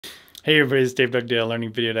Hey everybody, it's Dave Dugdale,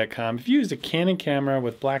 learningvideo.com. If you use a Canon camera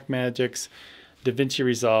with Blackmagic's DaVinci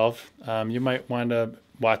Resolve, you might want to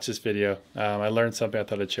watch this video. I learned something, I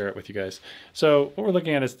thought I'd share it with you guys. So what we're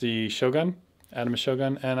looking at is the Shogun, Atomos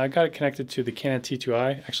Shogun, and I got it connected to the Canon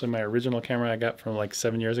T2i, actually my original camera I got from like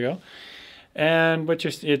 7 years ago. And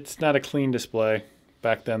it's not a clean display.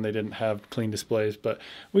 Back then they didn't have clean displays, but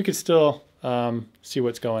we could still see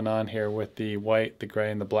what's going on here with the white, the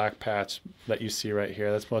gray, and the black patch that you see right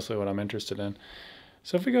here. That's mostly what I'm interested in.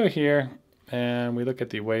 So if we go here and we look at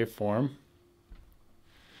the waveform,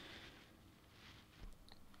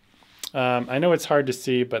 I know it's hard to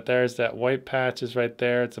see, but there's that white patch is right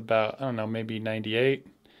there. It's about, I don't know, maybe 98.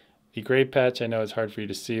 The gray patch, I know it's hard for you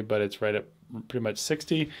to see, but it's right at pretty much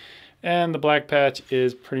 60. And the black patch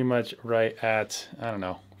is pretty much right at, I don't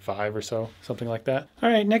know, 5 or so, something like that. All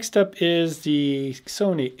right, next up is the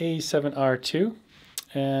Sony a7R II.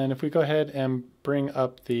 And if we go ahead and bring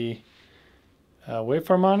up the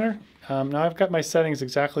waveform monitor, now I've got my settings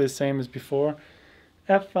exactly the same as before.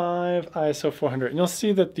 F5, ISO 400. And you'll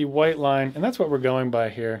see that the white line, and that's what we're going by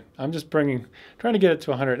here. I'm just trying to get it to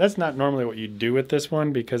 100. That's not normally what you do with this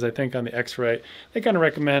one, because I think on the X-Ray, they kind of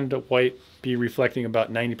recommend that white be reflecting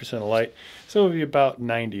about 90% of light. So it would be about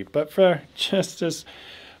 90. But for just this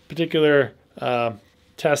particular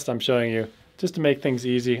test I'm showing you, just to make things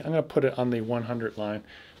easy, I'm going to put it on the 100 line.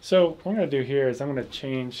 So what I'm going to do here is I'm going to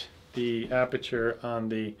change the aperture on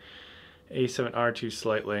the A7R II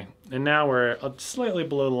slightly. And now we're slightly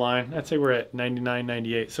below the line. I'd say we're at 99,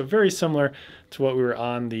 98. So very similar to what we were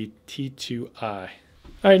on the T2i. All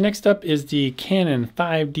right, next up is the Canon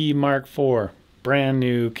 5D Mark IV, brand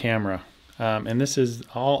new camera. And this is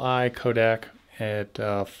all-eye Kodak at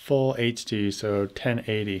full HD, so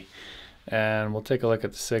 1080. And we'll take a look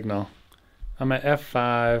at the signal. I'm at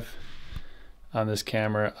f5 on this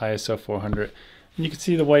camera, ISO 400. And you can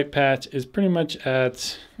see the white patch is pretty much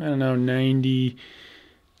at, I don't know, 90,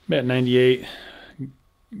 about 98.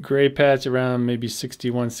 Gray patch around maybe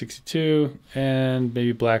 61, 62, and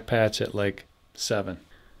maybe black patch at like 7.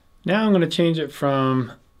 Now I'm going to change it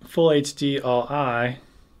from full HD all-eye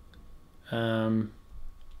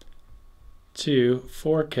to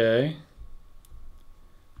 4K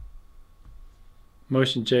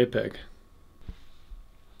motion JPEG.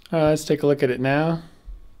 All right, let's take a look at it now.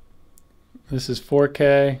 This is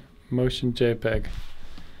 4K motion JPEG.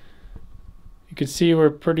 You can see we're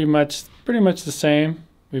pretty much the same.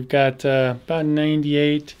 We've got about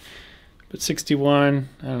 98, but 61,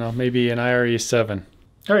 I don't know, maybe an IRE 7.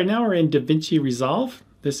 All right, now we're in DaVinci Resolve.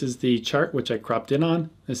 This is the chart which I cropped in on.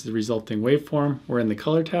 This is the resulting waveform. We're in the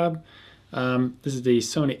color tab. This is the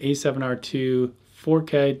Sony a7R II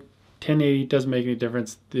 4K 1080. Doesn't make any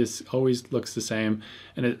difference. This always looks the same,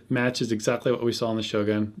 and it matches exactly what we saw in the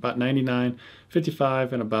Shogun. About 99,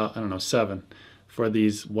 55, and about, I don't know, 7 for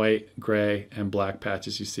these white, gray, and black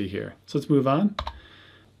patches you see here. So let's move on.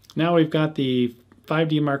 Now we've got the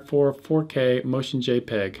 5D Mark IV 4K motion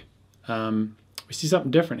JPEG. We see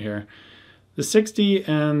something different here. The 60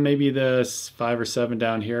 and maybe the 5 or 7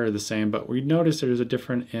 down here are the same, but we notice there's a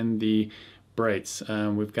difference in the brights.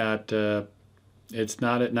 We've got, it's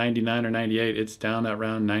not at 99 or 98, it's down at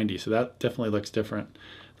around 90, so that definitely looks different.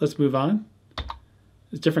 Let's move on.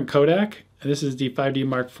 It's different Kodak. This is the 5D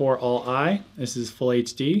Mark IV all-eye. This is full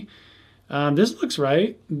HD. This looks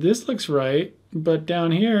right, this looks right, but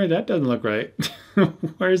down here, that doesn't look right.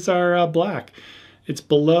 Where's our black? It's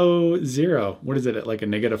below 0. What is it, at like a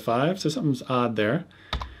 -5? So something's odd there.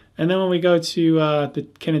 And then when we go to the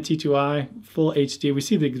Canon T2i full HD, we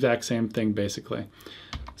see the exact same thing basically.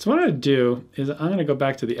 So what I'm going to do is I'm going to go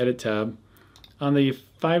back to the Edit tab. On the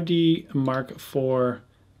 5D Mark IV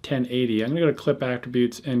 1080, I'm going to go to Clip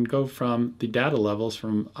Attributes and go from the data levels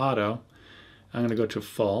from Auto. I'm going to go to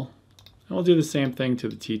Full. And we'll do the same thing to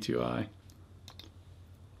the T2i.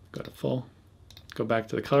 Go to Full. Go back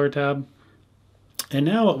to the Color tab. And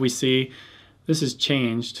now what we see, this has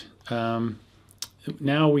changed.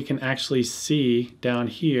 Now we can actually see down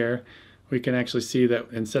here, we can actually see that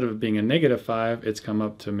instead of it being a -5, it's come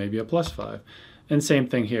up to maybe a +5. And same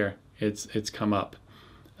thing here, it's come up.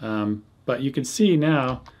 But you can see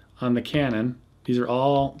now on the Canon, these are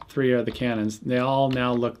all 3 of the Canons, they all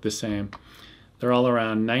now look the same. They're all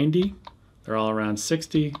around 90, they're all around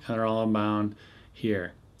 60, and they're all around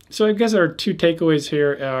here. So I guess our 2 takeaways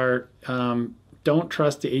here are, don't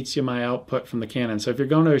trust the HDMI output from the Canon. So if you're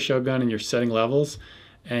going to a Shogun and you're setting levels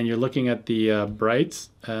and you're looking at the brights,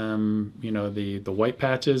 you know, the white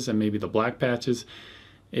patches and maybe the black patches,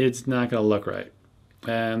 it's not going to look right.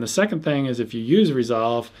 And the second thing is if you use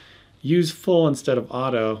Resolve, use full instead of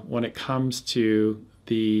auto when it comes to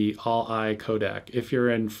the all-I codec. If you're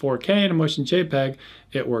in 4K and a motion JPEG,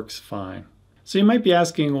 it works fine. So you might be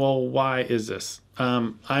asking, well, why is this?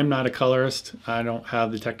 I'm not a colorist. I don't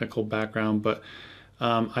have the technical background, but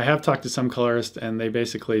I have talked to some colorists, and they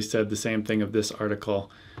basically said the same thing of this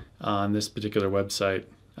article on this particular website.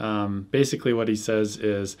 Basically what he says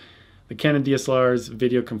is the Canon DSLR's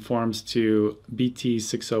video conforms to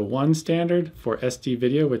BT601 standard for SD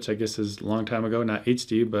video, which I guess is a long time ago, not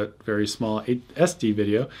HD, but very small SD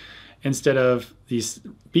video, instead of these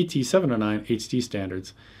BT709 HD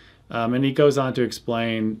standards. And he goes on to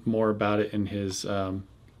explain more about it in his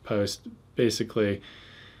post. Basically,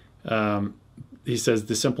 he says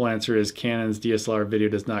the simple answer is Canon's DSLR video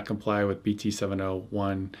does not comply with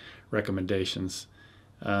BT701 recommendations.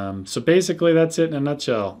 So basically that's it in a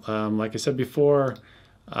nutshell. Like I said before,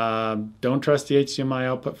 don't trust the HDMI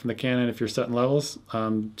output from the Canon if you're setting levels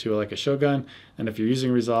to like a Shogun. And if you're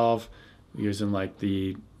using Resolve, using like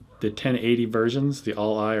the 1080 versions, the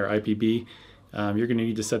all-I or IPB, you're going to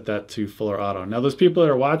need to set that to full or auto. Now those people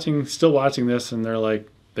that are still watching this, and they're like,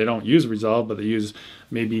 they don't use Resolve, but they use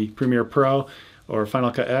maybe Premiere Pro or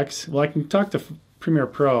Final Cut X. Well, I can talk to Premiere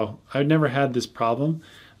Pro. I've never had this problem,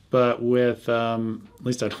 but with, at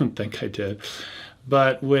least I don't think I did.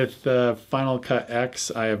 But with Final Cut X,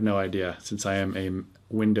 I have no idea, since I am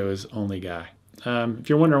a Windows only guy. If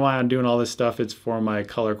you're wondering why I'm doing all this stuff, it's for my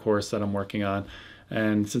color course that I'm working on.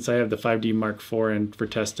 And since I have the 5D Mark IV in for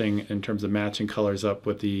testing in terms of matching colors up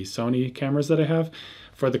with the Sony cameras that I have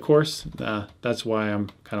for the course, that's why I'm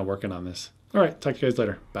kind of working on this. All right, talk to you guys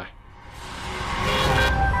later. Bye.